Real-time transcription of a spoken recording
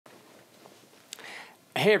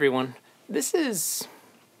Hey everyone, this is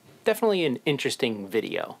definitely an interesting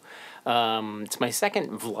video. It's my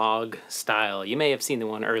second vlog style. You may have seen the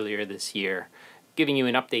one earlier this year, giving you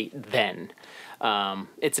an update then.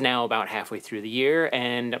 It's now about halfway through the year,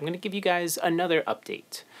 and I'm going to give you guys another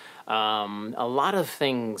update. A lot of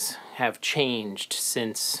things have changed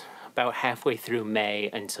since about halfway through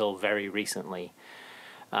May until very recently.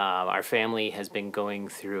 Our family has been going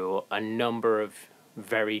through a number of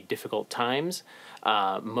very difficult times.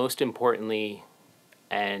 Most importantly,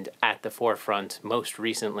 and at the forefront, most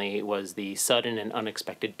recently, was the sudden and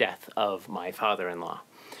unexpected death of my father-in-law.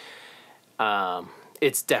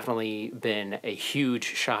 It's definitely been a huge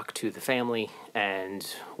shock to the family, and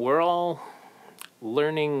we're all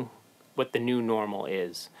learning what the new normal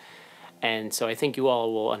is. And so I think you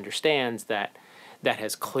all will understand that that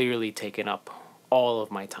has clearly taken up all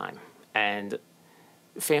of my time. And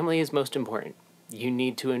family is most important. You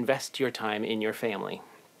need to invest your time in your family.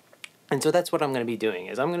 And so that's what I'm going to be doing,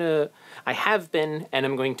 is I have been, and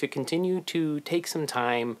I'm going to continue to take some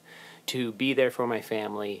time to be there for my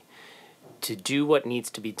family, to do what needs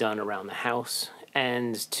to be done around the house,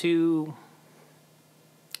 and to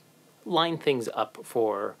line things up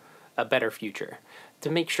for a better future,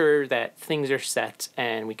 to make sure that things are set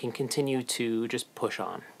and we can continue to just push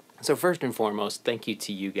on. So first and foremost, thank you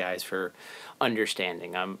to you guys for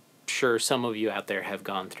understanding. I'm sure some of you out there have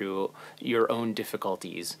gone through your own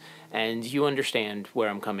difficulties, and you understand where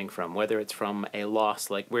I'm coming from, whether it's from a loss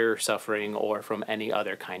like we're suffering or from any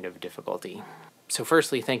other kind of difficulty. So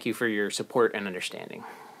firstly, thank you for your support and understanding.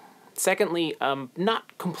 Secondly,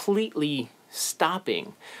 not completely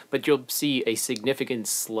stopping, but you'll see a significant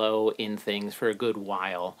slow in things for a good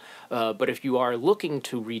while. But if you are looking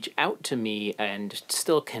to reach out to me and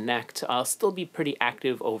still connect, I'll still be pretty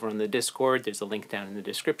active over on the Discord. There's a link down in the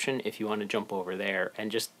description if you want to jump over there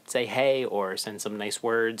and just say hey or send some nice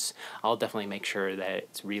words. I'll definitely make sure that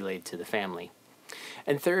it's relayed to the family.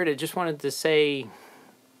 And third, I just wanted to say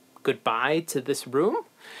goodbye to this room.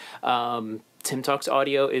 Tim Talks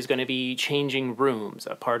Audio is going to be changing rooms.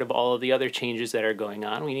 A part of all of the other changes that are going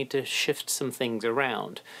on, we need to shift some things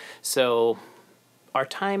around. So our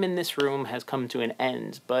time in this room has come to an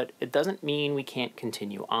end, but it doesn't mean we can't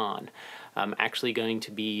continue on. I'm actually going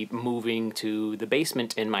to be moving to the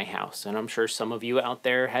basement in my house, and I'm sure some of you out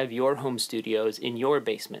there have your home studios in your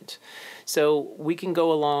basement. So we can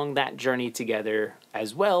go along that journey together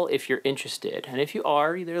as well if you're interested. And if you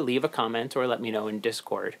are, either leave a comment or let me know in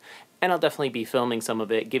Discord. And I'll definitely be filming some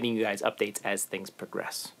of it, giving you guys updates as things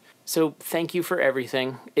progress. So thank you for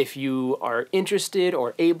everything. If you are interested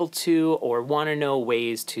or able to or want to know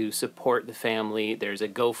ways to support the family, there's a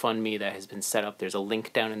GoFundMe that has been set up. There's a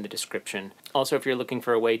link down in the description. Also, if you're looking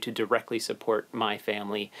for a way to directly support my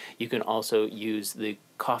family, you can also use the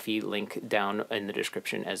Ko-fi link down in the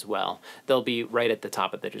description as well. They'll be right at the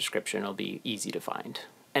top of the description. It'll be easy to find.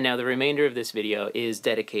 And now the remainder of this video is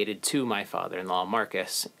dedicated to my father-in-law,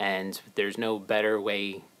 Marcus, and there's no better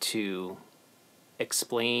way to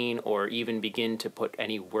explain or even begin to put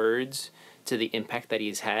any words to the impact that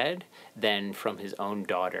he's had than from his own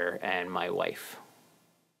daughter and my wife.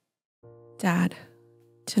 Dad,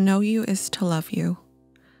 to know you is to love you.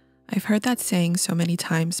 I've heard that saying so many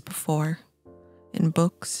times before, in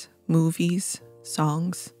books, movies,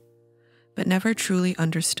 songs, but never truly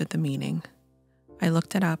understood the meaning. I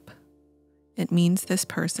looked it up. It means this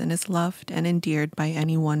person is loved and endeared by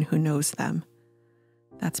anyone who knows them.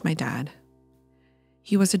 That's my dad.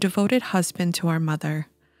 He was a devoted husband to our mother,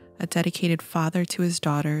 a dedicated father to his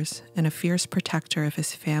daughters, and a fierce protector of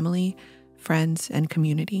his family, friends, and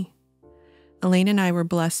community. Elaine and I were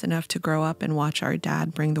blessed enough to grow up and watch our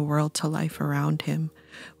dad bring the world to life around him,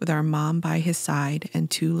 with our mom by his side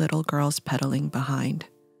and 2 little girls pedaling behind.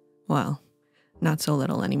 Well, not so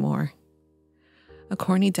little anymore. A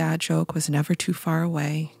corny dad joke was never too far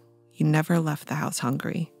away. He never left the house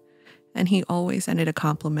hungry. And he always ended a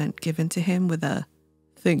compliment given to him with a,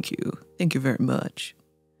 thank you very much.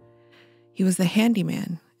 He was the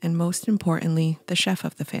handyman, and most importantly, the chef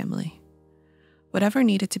of the family. Whatever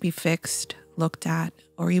needed to be fixed, looked at,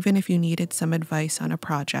 or even if you needed some advice on a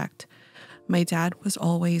project, my dad was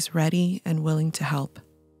always ready and willing to help.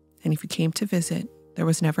 And if you came to visit, there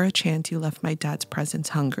was never a chance you left my dad's presence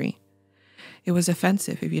hungry. It was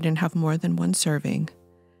offensive if you didn't have more than 1 serving.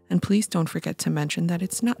 And please don't forget to mention that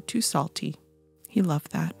it's not too salty. He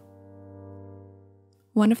loved that.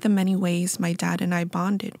 One of the many ways my dad and I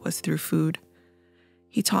bonded was through food.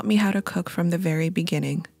 He taught me how to cook from the very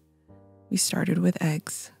beginning. We started with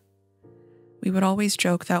eggs. We would always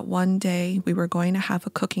joke that one day we were going to have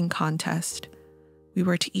a cooking contest. We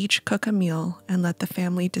were to each cook a meal and let the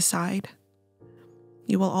family decide.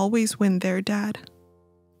 You will always win there, Dad.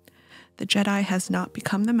 The Jedi has not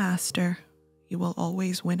become the master. You will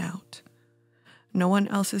always win out. No one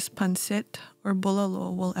else's pancit or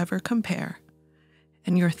bulalo will ever compare.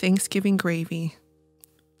 And your Thanksgiving gravy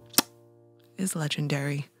is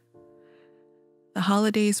legendary. The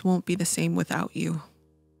holidays won't be the same without you.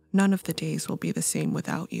 None of the days will be the same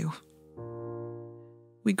without you.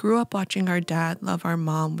 We grew up watching our dad love our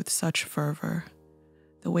mom with such fervor.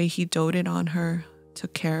 The way he doted on her,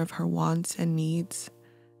 took care of her wants and needs,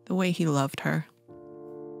 the way he loved her.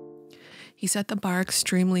 He set the bar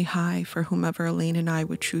extremely high for whomever Elaine and I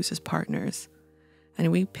would choose as partners, and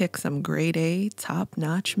we picked some grade A,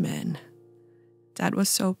 top-notch men. Dad was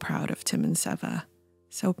so proud of Tim and Seva,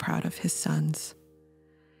 so proud of his sons.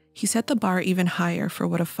 He set the bar even higher for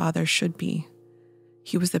what a father should be.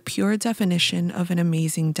 He was the pure definition of an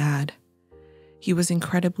amazing dad. He was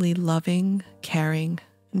incredibly loving, caring,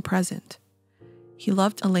 and present. He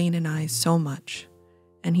loved Elaine and I so much,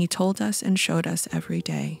 and he told us and showed us every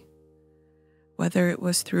day. Whether it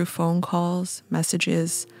was through phone calls,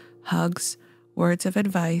 messages, hugs, words of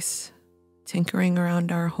advice, tinkering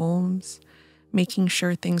around our homes, making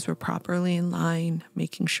sure things were properly in line,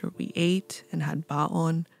 making sure we ate and had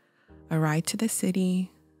ba'on, a ride to the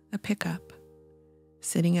city, a pickup,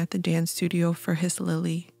 sitting at the dance studio for his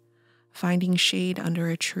Lily, finding shade under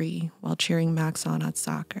a tree while cheering Max on at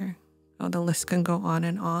soccer. Oh, the list can go on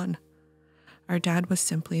and on. Our dad was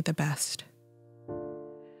simply the best.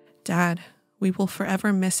 Dad, we will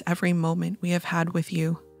forever miss every moment we have had with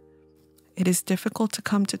you. It is difficult to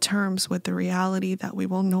come to terms with the reality that we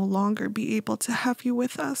will no longer be able to have you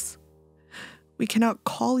with us. We cannot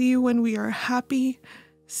call you when we are happy,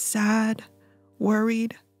 sad,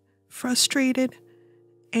 worried, frustrated,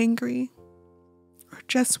 angry, or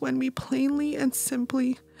just when we plainly and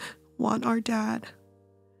simply want our dad.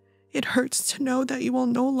 It hurts to know that you will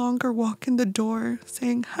no longer walk in the door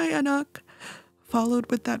saying, "Hi, Anak," followed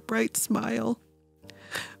with that bright smile.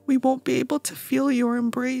 We won't be able to feel your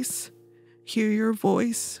embrace, hear your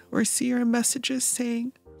voice, or see your messages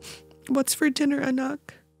saying, "What's for dinner,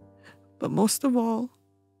 Anak?" But most of all,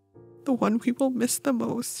 the one we will miss the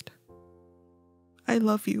most. I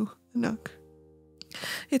love you, Anak.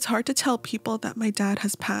 It's hard to tell people that my dad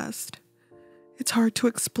has passed. It's hard to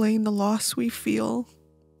explain the loss we feel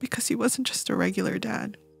because he wasn't just a regular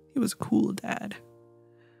dad. He was a cool dad.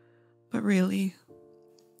 But really,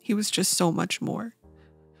 he was just so much more.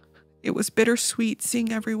 It was bittersweet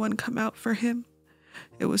seeing everyone come out for him.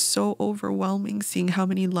 It was so overwhelming seeing how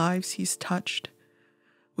many lives he's touched.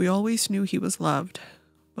 We always knew he was loved,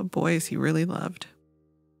 but boy, is he really loved.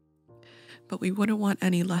 But we wouldn't want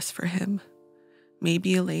any less for him.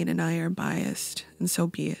 Maybe Elaine and I are biased, and so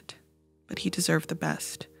be it. But he deserved the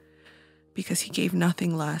best, because he gave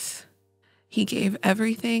nothing less. He gave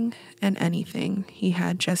everything and anything he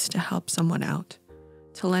had just to help someone out,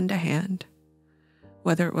 to lend a hand,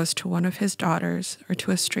 whether it was to one of his daughters or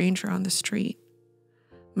to a stranger on the street.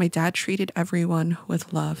 My dad treated everyone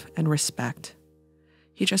with love and respect.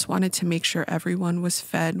 He just wanted to make sure everyone was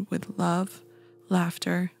fed with love,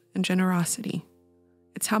 laughter, and generosity.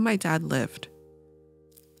 It's how my dad lived.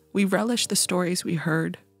 We relished the stories we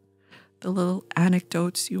heard, the little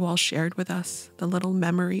anecdotes you all shared with us, the little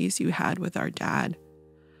memories you had with our dad.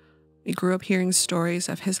 We grew up hearing stories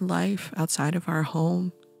of his life outside of our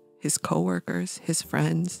home, his coworkers, his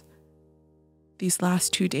friends. These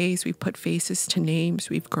last 2 days, we put faces to names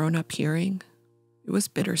we've grown up hearing. It was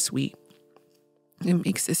bittersweet. It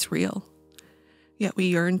makes this real. Yet we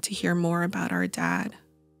yearned to hear more about our dad.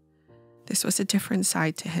 This was a different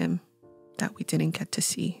side to him that we didn't get to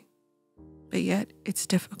see. But yet, it's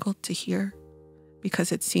difficult to hear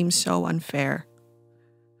because it seems so unfair.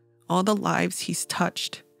 All the lives he's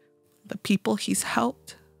touched, the people he's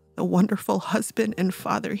helped, the wonderful husband and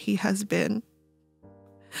father he has been.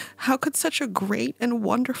 How could such a great and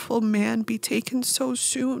wonderful man be taken so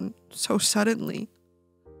soon, so suddenly?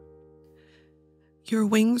 Your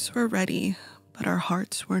wings were ready, but our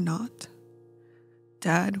hearts were not.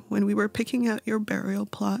 Dad, when we were picking out your burial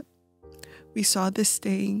plot, we saw this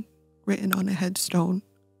saying written on a headstone.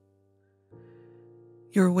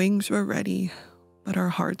 Your wings were ready, but our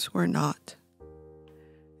hearts were not.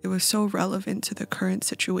 It was so relevant to the current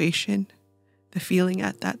situation, the feeling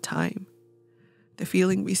at that time, the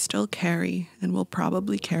feeling we still carry and will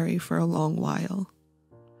probably carry for a long while.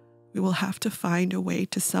 We will have to find a way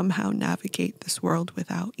to somehow navigate this world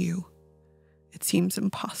without you. It seems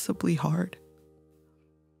impossibly hard.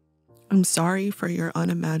 I'm sorry for your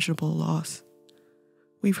unimaginable loss.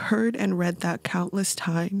 We've heard and read that countless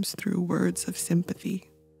times through words of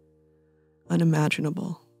sympathy.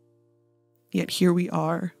 Unimaginable. Yet here we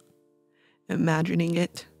are, imagining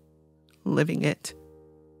it, living it.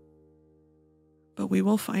 But we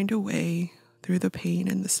will find a way through the pain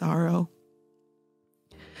and the sorrow.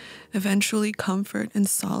 Eventually, comfort and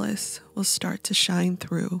solace will start to shine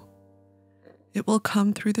through. It will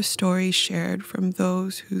come through the stories shared from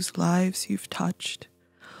those whose lives you've touched,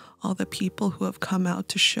 all the people who have come out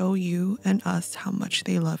to show you and us how much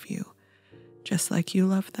they love you, just like you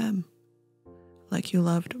love them, like you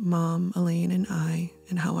loved Mom, Elaine, and I,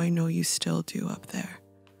 and how I know you still do up there.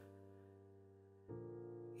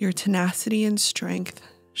 Your tenacity and strength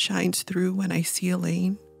shines through when I see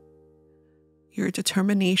Elaine. Your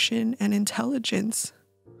determination and intelligence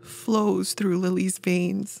flows through Lily's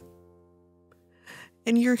veins.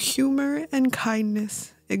 And your humor and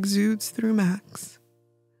kindness exudes through Max.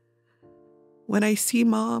 When I see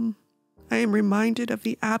Mom, I am reminded of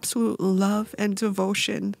the absolute love and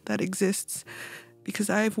devotion that exists because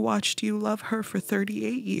I have watched you love her for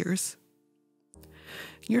 38 years.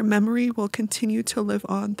 Your memory will continue to live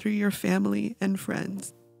on through your family and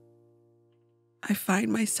friends. I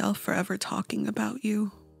find myself forever talking about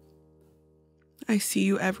you. I see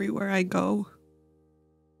you everywhere I go.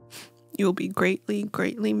 You'll be greatly,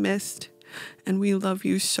 greatly missed, and we love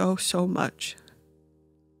you so, so much.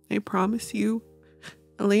 I promise you,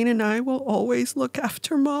 Elaine and I will always look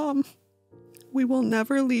after Mom. We will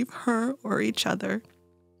never leave her or each other.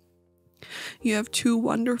 You have 2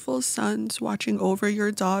 wonderful sons watching over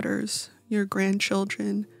your daughters, your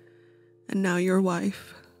grandchildren, and now your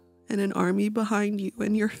wife, and an army behind you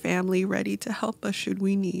and your family ready to help us should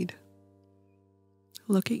we need.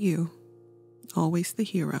 Look at you, always the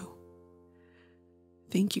hero.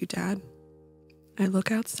 Thank you, Dad. I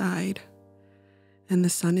look outside, and the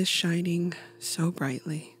sun is shining so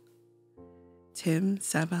brightly. Tim,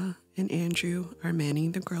 Seva, and Andrew are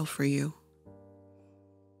manning the grill for you.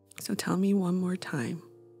 So tell me one more time,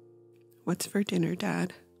 what's for dinner,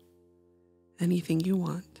 Dad? Anything you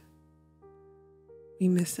want. We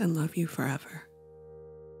miss and love you forever.